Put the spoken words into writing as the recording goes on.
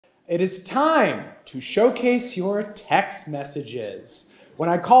it is time to showcase your text messages. When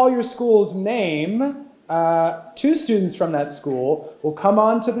I call your school's name, 2 students from that school will come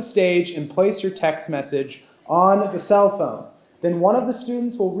onto the stage and place your text message on the cell phone. Then one of the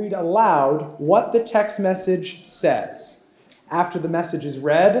students will read aloud what the text message says. After the message is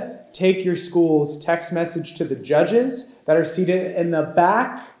read, take your school's text message to the judges that are seated in the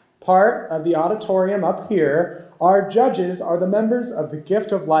back part of the auditorium up here. Our judges are the members of the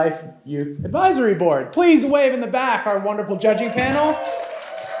Gift of Life Youth Advisory Board. Please wave in the back, our wonderful judging panel.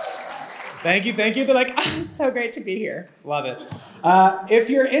 Thank you, thank you. They're like, oh, so great to be here. Love it. If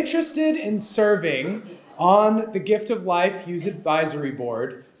you're interested in serving on the Gift of Life Youth Advisory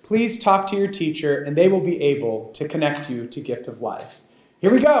Board, please talk to your teacher and they will be able to connect you to Gift of Life.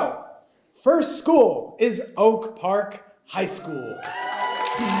 Here we go. First school is Oak Park High School.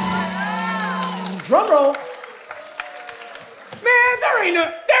 Drum roll. Man,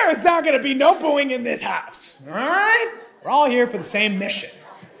 there is not going to be no booing in this house. All right? We're all here for the same mission.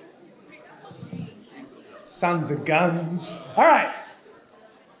 Sons of guns. All right.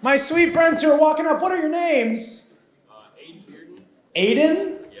 My sweet friends who are walking up, what are your names?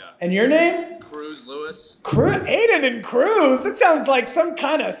 Aiden? Yeah. And your name? Cruz Lewis. Aiden and Cruz? That sounds like some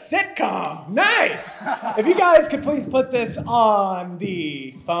kind of sitcom. Nice. If you guys could please put this on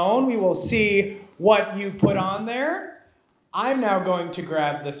the phone, we will see what you put on there. I'm now going to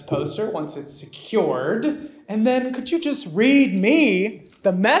grab this poster once it's secured. And then could you just read me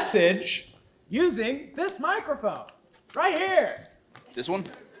the message using this microphone right here? This one?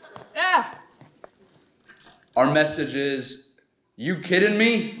 Yeah. Our message is, you kidding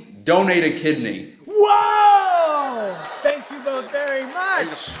me? Donate a kidney. Whoa! Thank you both very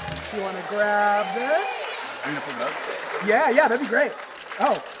much. You want to grab this? Yeah, that'd be great.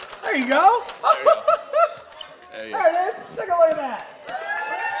 Oh, there you go. There it is. Take a look at that.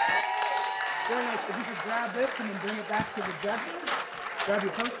 Very nice. If you could grab this and then bring it back to the judges. Grab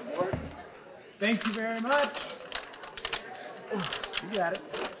your poster board. Thank you very much. Oh, you got it.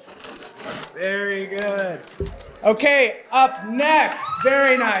 Very good. Okay, up next.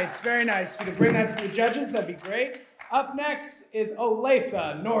 Very nice, very nice. If you could bring that to the judges, that'd be great. Up next is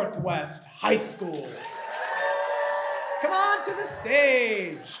Olathe Northwest High School. Come on to the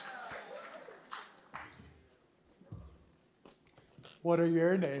stage. What are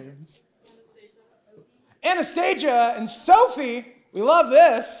your names? Anastasia and Sophie. We love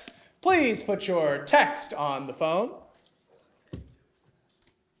this. Please put your text on the phone.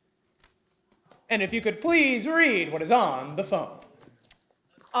 And if you could please read what is on the phone.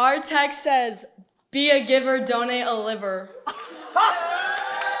 Our text says, be a giver, donate a liver. We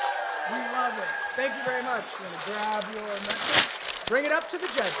love it. Thank you very much. I'm going to grab your message. Bring it up to the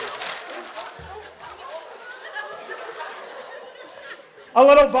judges. A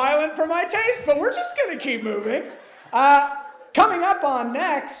little violent for my taste, but we're just going to keep moving. Coming up on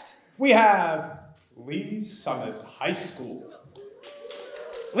next, we have Lee Summit High School.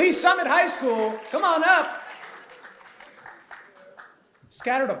 Lee Summit High School, come on up.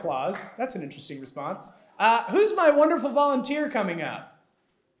 Scattered applause. That's an interesting response. Who's my wonderful volunteer coming up?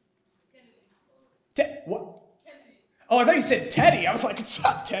 What? Kennedy. Oh, I thought you said Teddy. I was like, what's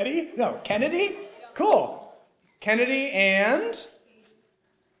up, Teddy? No, Kennedy? Cool. Kennedy and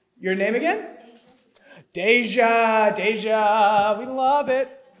your name again? Deja. Deja, we love it.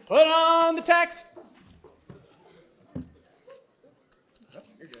 Put on the text.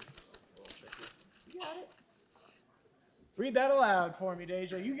 Read that aloud for me,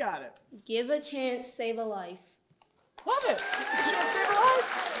 Deja. You got it. Give a chance, save a life. Love it. Give a chance, save a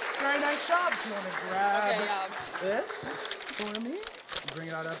life. Very nice job. If you want to grab this for me, bring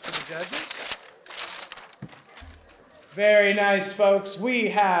it on up to the judges. Very nice, folks. We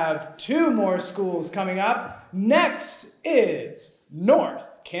have 2 more schools coming up. Next is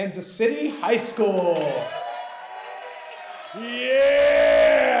North Kansas City High School.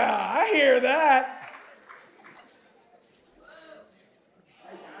 Yeah, I hear that.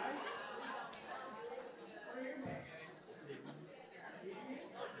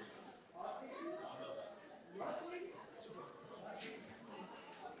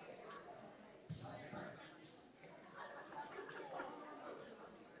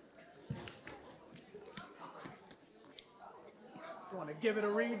 You want to give it a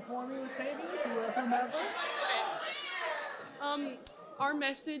read for me, Latavia, whomever? Our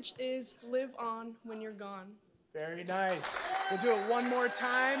message is live on when you're gone. Very nice. We'll do it one more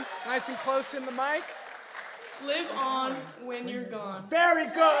time, nice and close in the mic. Live on when you're gone. Very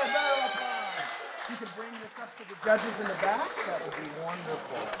good. Round of applause. You can bring this up to the judges in the back. That would be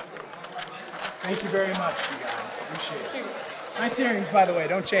wonderful. Thank you very much, you guys. Appreciate it. Nice earrings, by the way.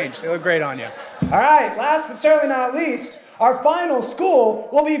 Don't change. They look great on you. All right, last but certainly not least, our final school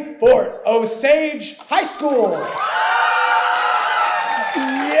will be Fort Osage High School.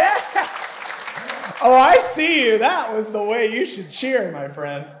 Yeah! Oh, I see you. That was the way you should cheer, my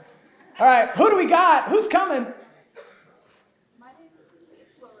friend. All right, who do we got? Who's coming? My name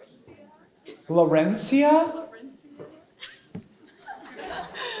is Laurencia?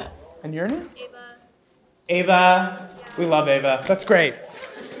 And your name? Ava. Ava. We love Ava. That's great.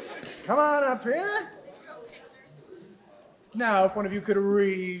 Come on up here. Now, if one of you could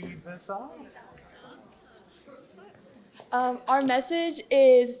read this off. Our message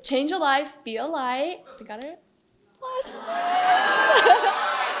is change a life, be a light. You got it? Yes.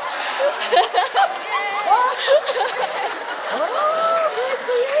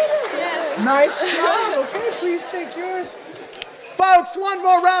 Nice job. Okay, please take yours. Folks, one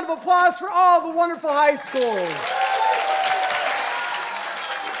more round of applause for all the wonderful high schools.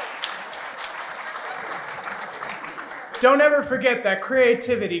 Don't ever forget that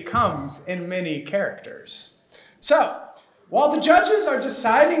creativity comes in many characters. So, while the judges are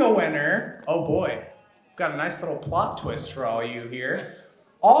deciding a winner, oh boy, got a nice little plot twist for all you here.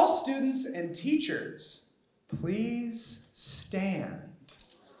 All students and teachers, please stand.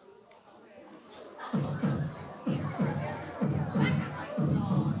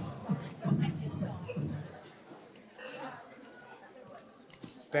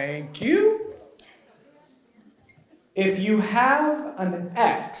 Thank you. If you have an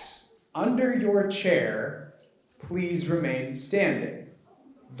X under your chair, please remain standing.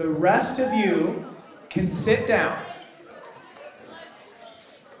 The rest of you can sit down.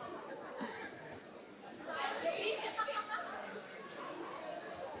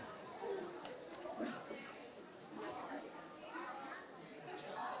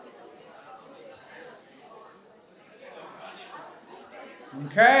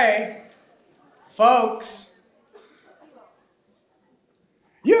 Okay, folks,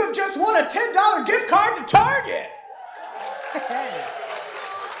 you have just won a $10 gift card to Target.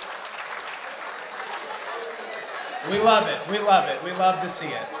 We love it, we love it, we love to see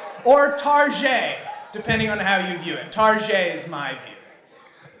it. Or Target, depending on how you view it. Target is my view.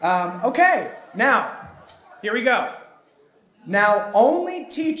 Okay, now, here we go. Now, only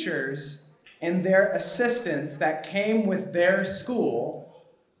teachers and their assistants that came with their school,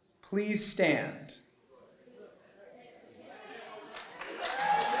 please stand.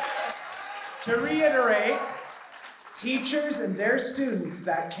 To reiterate, teachers and their students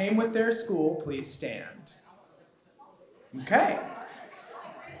that came with their school, please stand. Okay.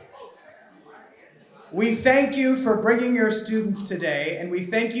 We thank you for bringing your students today, and we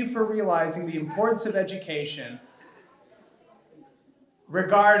thank you for realizing the importance of education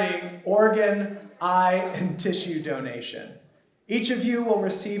regarding organ, eye, and tissue donation. Each of you will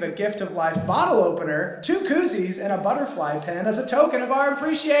receive a Gift of Life bottle opener, 2 koozies, and a butterfly pen as a token of our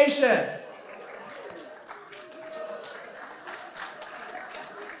appreciation.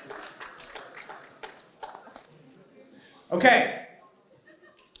 Okay.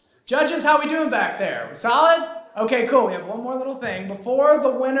 Judges, how we doing back there? We solid? Okay, cool. We have one more little thing. Before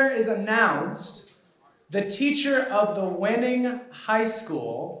the winner is announced, the teacher of the winning high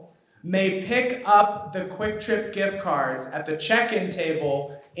school may pick up the Quick Trip gift cards at the check-in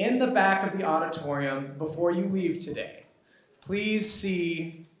table in the back of the auditorium before you leave today. Please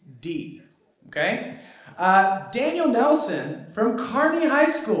see D. Okay? Daniel Nelson from Kearney High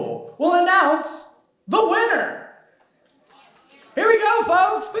School will announce the winner. Here we go,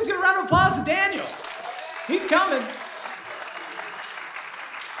 folks. Please give a round of applause to Daniel. He's coming.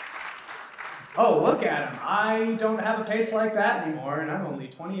 Oh, look at him. I don't have a pace like that anymore, and I'm only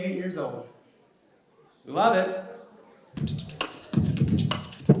 28 years old. We love it.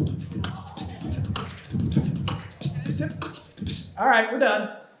 All right, we're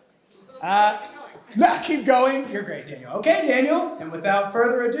done. Keep going. You're great, Daniel. Okay, Daniel, and without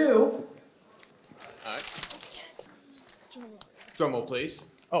further ado. All right. Drum roll,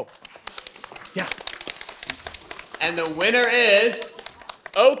 please. Oh, yeah. And the winner is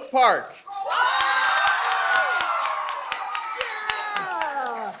Oak Park.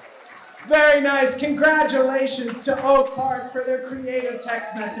 Yeah. Very nice. Congratulations to Oak Park for their creative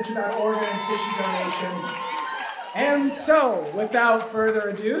text message about organ and tissue donation. And so, without further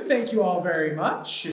ado, thank you all very much.